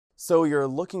So you're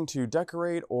looking to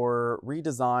decorate or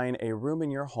redesign a room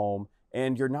in your home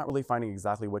and you're not really finding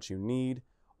exactly what you need,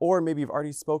 or maybe you've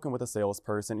already spoken with a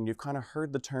salesperson and you've kind of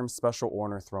heard the term special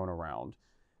order thrown around.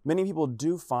 Many people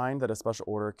do find that a special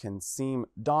order can seem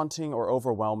daunting or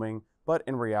overwhelming, but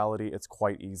in reality, it's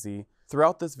quite easy.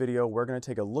 Throughout this video, we're going to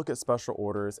take a look at special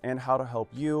orders and how to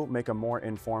help you make a more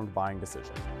informed buying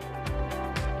decision.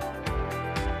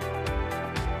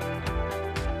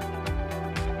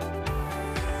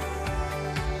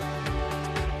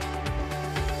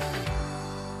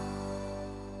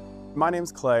 My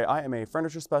name's Clay. I am a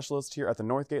furniture specialist here at the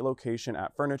Northgate location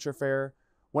at Furniture Fair.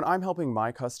 When I'm helping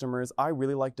my customers, I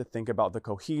really like to think about the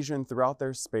cohesion throughout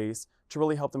their space to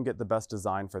really help them get the best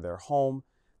design for their home.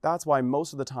 That's why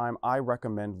most of the time I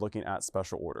recommend looking at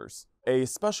special orders. A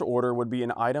special order would be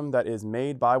an item that is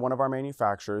made by one of our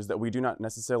manufacturers that we do not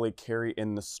necessarily carry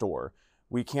in the store.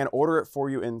 We can order it for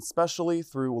you in specially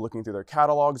through looking through their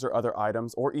catalogs or other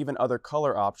items, or even other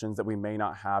color options that we may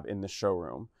not have in the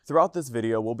showroom. Throughout this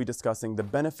video, we'll be discussing the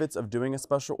benefits of doing a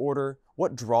special order,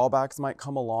 what drawbacks might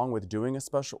come along with doing a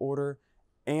special order,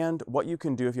 and what you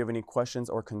can do if you have any questions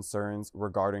or concerns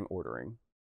regarding ordering.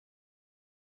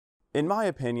 In my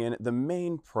opinion, the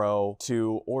main pro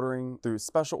to ordering through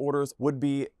special orders would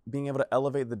be being able to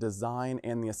elevate the design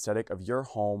and the aesthetic of your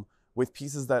home with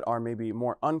pieces that are maybe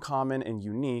more uncommon and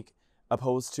unique,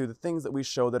 opposed to the things that we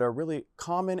show that are really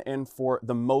common and for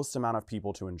the most amount of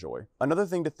people to enjoy. Another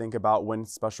thing to think about when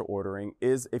special ordering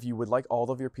is if you would like all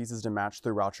of your pieces to match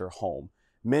throughout your home.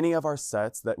 Many of our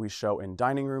sets that we show in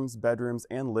dining rooms, bedrooms,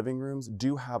 and living rooms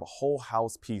do have whole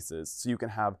house pieces. So you can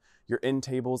have your end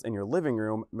tables in your living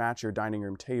room match your dining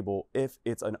room table if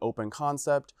it's an open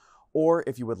concept, or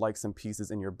if you would like some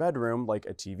pieces in your bedroom, like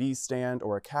a TV stand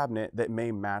or a cabinet that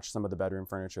may match some of the bedroom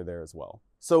furniture there as well.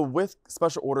 So with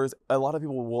special orders, a lot of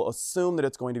people will assume that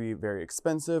it's going to be very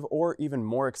expensive or even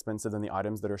more expensive than the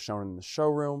items that are shown in the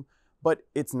showroom, but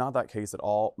it's not that case at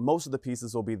all. Most of the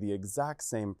pieces will be the exact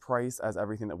same price as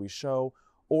everything that we show,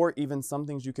 or even some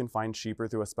things you can find cheaper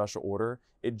through a special order.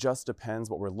 It just depends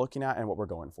what we're looking at and what we're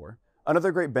going for.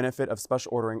 Another great benefit of special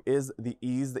ordering is the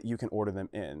ease that you can order them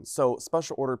in. So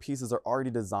special order pieces are already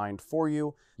designed for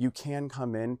you. You can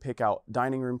come in, pick out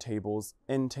dining room tables,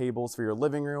 end tables for your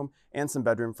living room, and some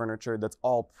bedroom furniture that's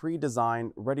all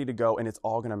pre-designed, ready to go, and it's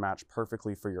all gonna match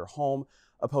perfectly for your home,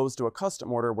 opposed to a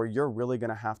custom order where you're really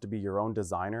gonna have to be your own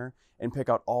designer and pick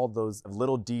out all those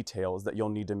little details that you'll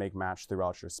need to make match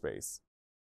throughout your space.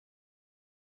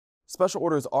 Special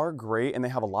orders are great and they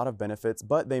have a lot of benefits,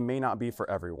 but they may not be for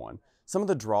everyone. Some of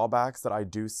the drawbacks that I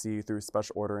do see through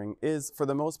special ordering is, for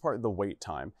the most part, the wait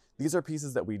time. These are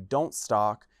pieces that we don't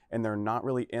stock and they're not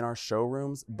really in our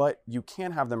showrooms, but you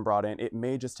can have them brought in. It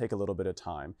may just take a little bit of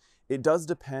time. It does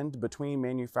depend between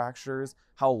manufacturers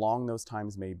how long those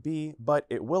times may be, but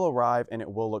it will arrive and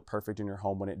it will look perfect in your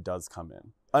home when it does come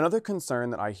in. Another concern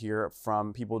that I hear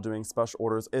from people doing special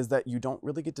orders is that you don't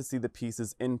really get to see the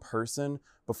pieces in person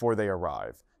before they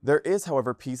arrive. There is,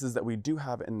 however, pieces that we do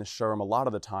have in the showroom a lot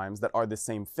of the times that are the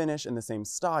same finish and the same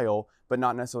style, but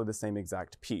not necessarily the same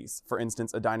exact piece. For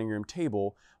instance, a dining room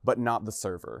table, but not the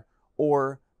server,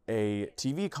 or a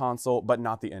TV console, but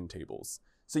not the end tables.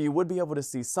 So you would be able to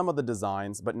see some of the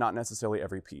designs, but not necessarily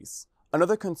every piece.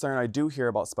 Another concern I do hear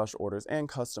about special orders and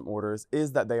custom orders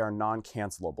is that they are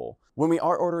non-cancelable. When we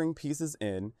are ordering pieces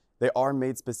in, they are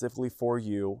made specifically for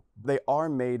you. They are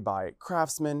made by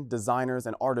craftsmen, designers,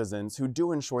 and artisans who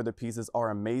do ensure the pieces are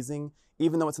amazing,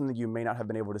 even though it's something you may not have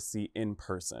been able to see in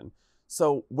person.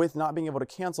 So with not being able to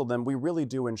cancel them, we really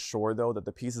do ensure though that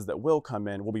the pieces that will come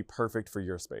in will be perfect for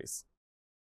your space.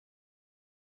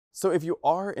 So if you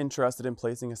are interested in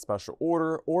placing a special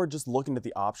order or just looking at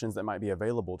the options that might be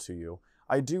available to you,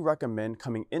 I do recommend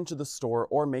coming into the store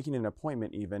or making an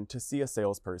appointment even to see a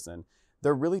salesperson.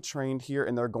 They're really trained here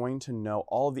and they're going to know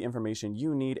all of the information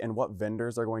you need and what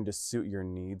vendors are going to suit your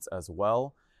needs, as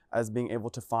well as being able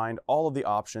to find all of the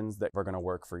options that are going to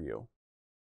work for you.